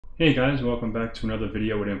Hey guys, welcome back to another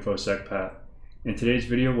video with InfoSec Pat. In today's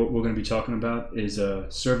video, what we're going to be talking about is a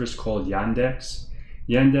service called Yandex.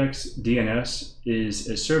 Yandex DNS is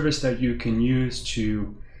a service that you can use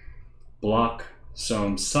to block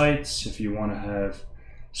some sites if you want to have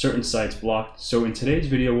certain sites blocked. So in today's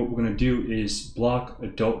video, what we're going to do is block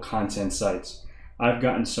adult content sites. I've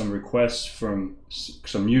gotten some requests from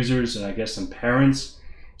some users and I guess some parents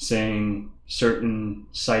saying certain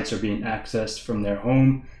sites are being accessed from their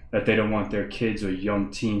home that they don't want their kids or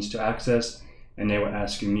young teens to access, and they were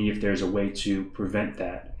asking me if there's a way to prevent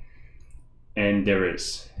that. And there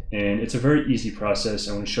is. And it's a very easy process.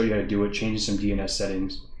 I want to show you how to do it, changing some DNS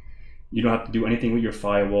settings. You don't have to do anything with your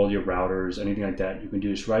firewall, your routers, anything like that. You can do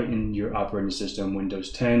this right in your operating system,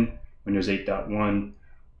 Windows 10, Windows 8.1,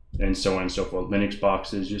 and so on and so forth. Linux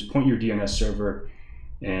boxes, just point your DNS server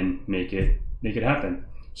and make it happen.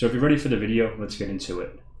 So if you're ready for the video, let's get into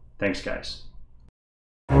it. Thanks, guys.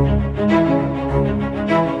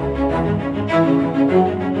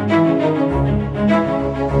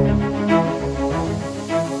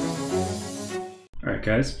 Alright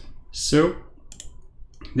guys, so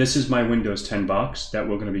this is my Windows 10 box that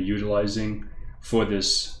we're going to be utilizing for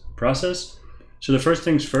this process. So the first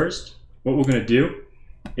things first, what we're going to do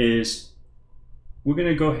is we're going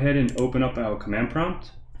to go ahead and open up our command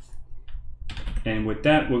prompt. And with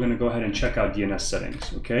that, we're going to go ahead and check out DNS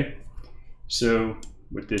settings, okay? So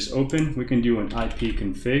with this open, we can do an IP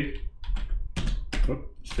config,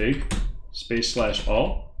 fig,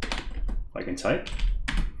 /all, if I can type.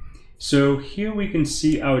 So here we can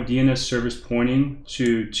see our DNS service pointing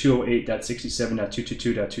to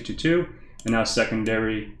 208.67.222.222, and our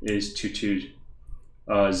secondary is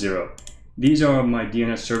 220. These are my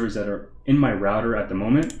DNS servers that are in my router at the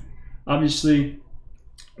moment. Obviously,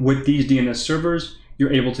 with these DNS servers,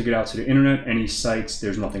 you're able to get out to the internet, any sites,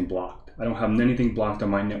 there's nothing blocked. I don't have anything blocked on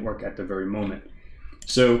my network at the very moment.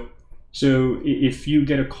 So if you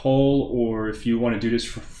get a call or if you want to do this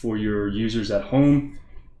for your users at home,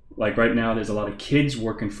 like right now, there's a lot of kids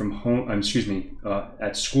working from home, at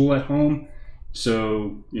school at home.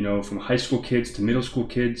 So, you know, from high school kids to middle school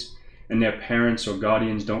kids, and their parents or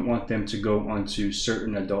guardians don't want them to go onto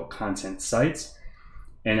certain adult content sites.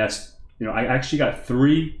 And that's, you know, I actually got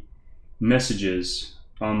 3 messages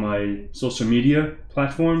on my social media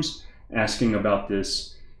platforms asking about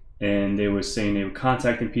this, and they were saying they were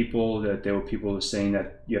contacting people, that there were people saying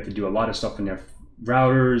that you have to do a lot of stuff in their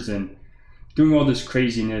routers and doing all this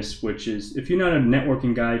craziness, which is, if you're not a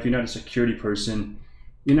networking guy, if you're not a security person,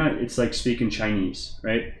 it's like speaking Chinese,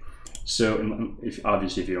 right? So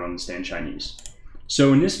obviously if you don't understand Chinese.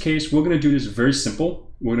 So in this case, we're going to do this very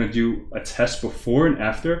simple. We're going to do a test before and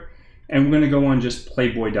after, and we're going to go on just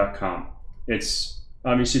playboy.com. It's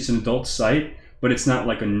obviously it's an adult site, but it's not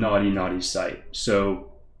like a naughty site,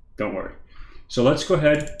 so don't worry. So let's go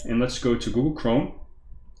ahead and let's go to Google Chrome.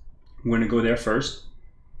 We're going to go there first,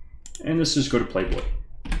 and let's just go to Playboy,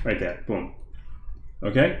 right there, boom.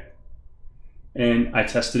 Okay, and I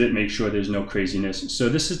tested it, make sure there's no craziness. So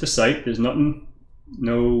this is the site. There's nothing,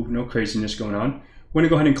 no craziness going on. We're going to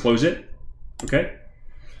go ahead and close it. Okay,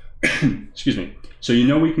 excuse me. So you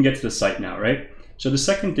know we can get to the site now, right? So the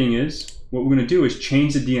second thing is, what we're going to do is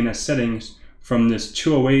change the DNS settings from this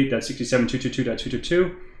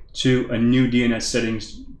 208.67.222.222 to a new DNS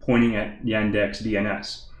settings pointing at Yandex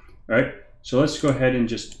DNS. All right, so let's go ahead and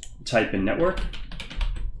just type in network,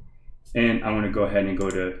 and I want to go ahead and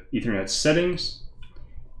go to Ethernet settings,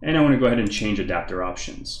 and I want to go ahead and change adapter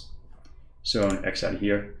options. So I'm going to X out of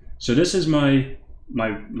here. So this is my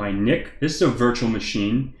NIC. This is a virtual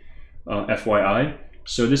machine, FYI.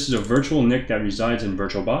 So this is a virtual NIC that resides in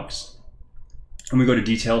VirtualBox. And we go to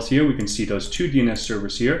details here, we can see those 2 DNS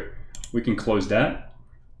servers here. We can close that.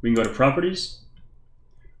 We can go to properties.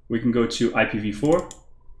 We can go to IPv4.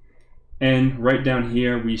 And right down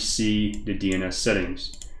here, we see the DNS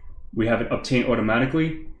settings. We have it obtain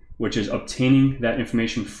automatically, which is obtaining that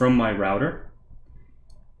information from my router.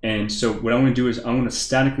 And so what I'm going to do is I'm going to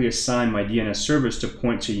statically assign my DNS servers to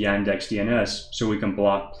point to Yandex DNS so we can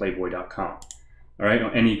block playboy.com. All right,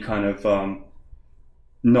 or any kind of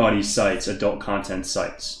naughty sites, adult content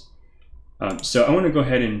sites. So I want to go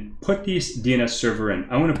ahead and put this DNS server in.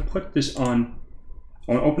 I want to put this on,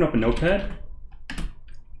 I want to open up a notepad,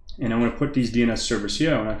 and I want to put these DNS servers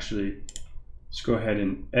here. I want to actually, let's go ahead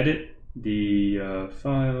and edit the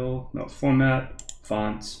format,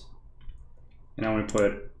 fonts, and I want to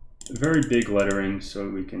put very big lettering so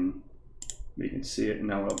we can see it, and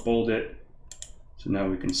now I'll bold it, so now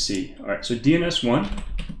we can see. All right, so DNS1,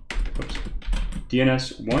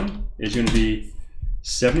 DNS1 is going to be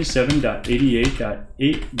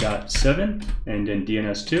 77.88.8.7, and then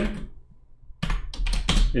DNS2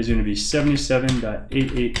 is going to be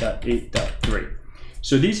 77.88.8.3.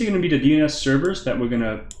 So these are going to be the DNS servers that we're going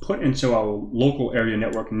to put into our local area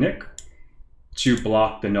network NIC to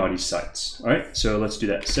block the naughty sites. All right, so let's do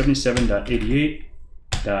that.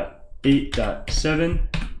 77.88.8.7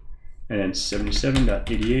 and then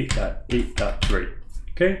 77.88.8.3.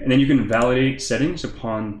 Okay, and then you can validate settings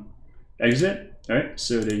upon exit. All right,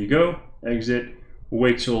 so there you go, exit. We'll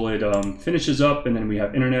wait till it finishes up, and then we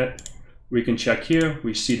have internet. We can check here.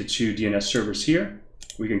 We see the two DNS servers here.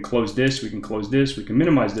 We can close this, we can close this, we can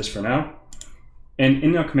minimize this for now. And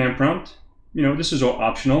in our command prompt, you know, this is all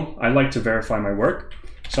optional. I like to verify my work.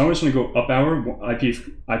 So I'm just gonna go up our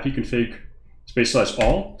ipconfig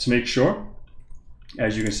 /all to make sure.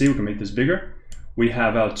 As you can see, we can make this bigger. We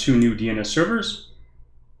have our two new DNS servers,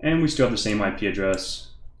 and we still have the same IP address,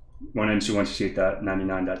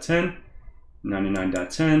 192.168.99.10,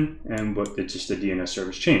 99.10, and but it's just the DNS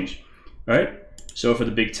servers change. All right, so for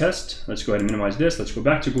the big test, let's go ahead and minimize this. Let's go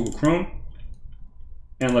back to Google Chrome,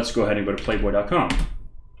 and let's go ahead and go to playboy.com.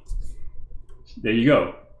 There you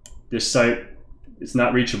go. This site is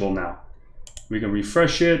not reachable now. We can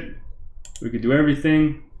refresh it. We can do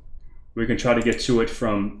everything. We can try to get to it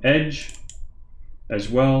from Edge as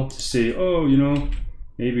well to see, oh, you know,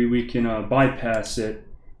 maybe we can bypass it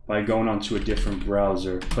by going onto a different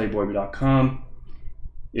browser, playboy.com.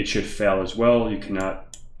 It should fail as well. You're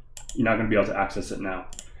not going to be able to access it now.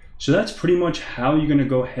 So that's pretty much how you're going to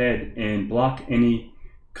go ahead and block any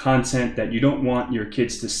content that you don't want your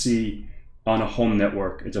kids to see on a home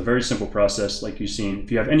network. It's a very simple process, like you've seen.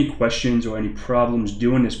 If you have any questions or any problems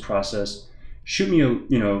doing this process, shoot me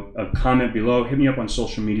a comment below. Hit me up on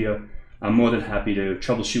social media. I'm more than happy to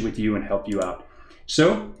troubleshoot with you and help you out.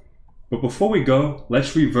 So, but before we go,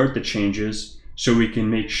 let's revert the changes so we can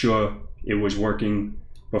make sure it was working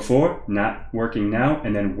before, not working now,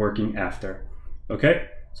 and then working after. Okay,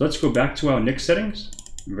 so let's go back to our NIC settings.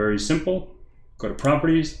 Very simple. Go to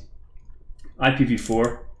properties,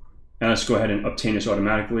 IPv4, and let's go ahead and obtain this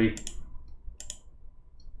automatically.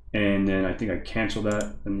 And then I think I canceled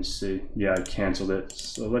that. Let me see. Yeah, I canceled it.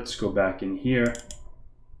 So let's go back in here.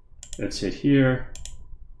 Let's hit here,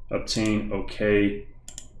 obtain, okay,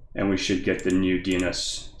 and we should get the new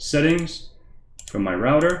DNS settings from my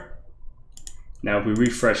router. Now if we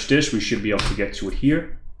refresh this, we should be able to get to it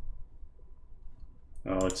here.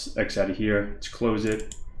 Let's X out of here, let's close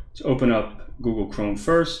it. Let's open up Google Chrome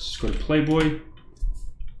first. Let's go to Playboy.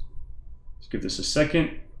 Let's give this a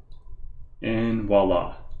second, and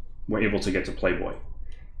voila, we're able to get to Playboy.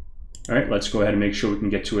 All right, let's go ahead and make sure we can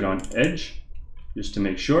get to it on Edge, just to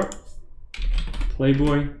make sure.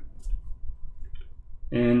 Playboy,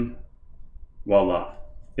 and voila,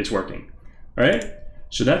 it's working. All right,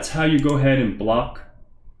 so that's how you go ahead and block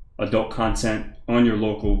adult content on your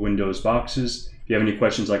local Windows boxes. If you have any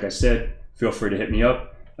questions, like I said, feel free to hit me up.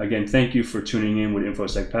 Again, thank you for tuning in with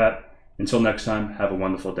InfoSec Pat. Until next time, have a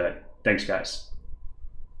wonderful day. Thanks, guys.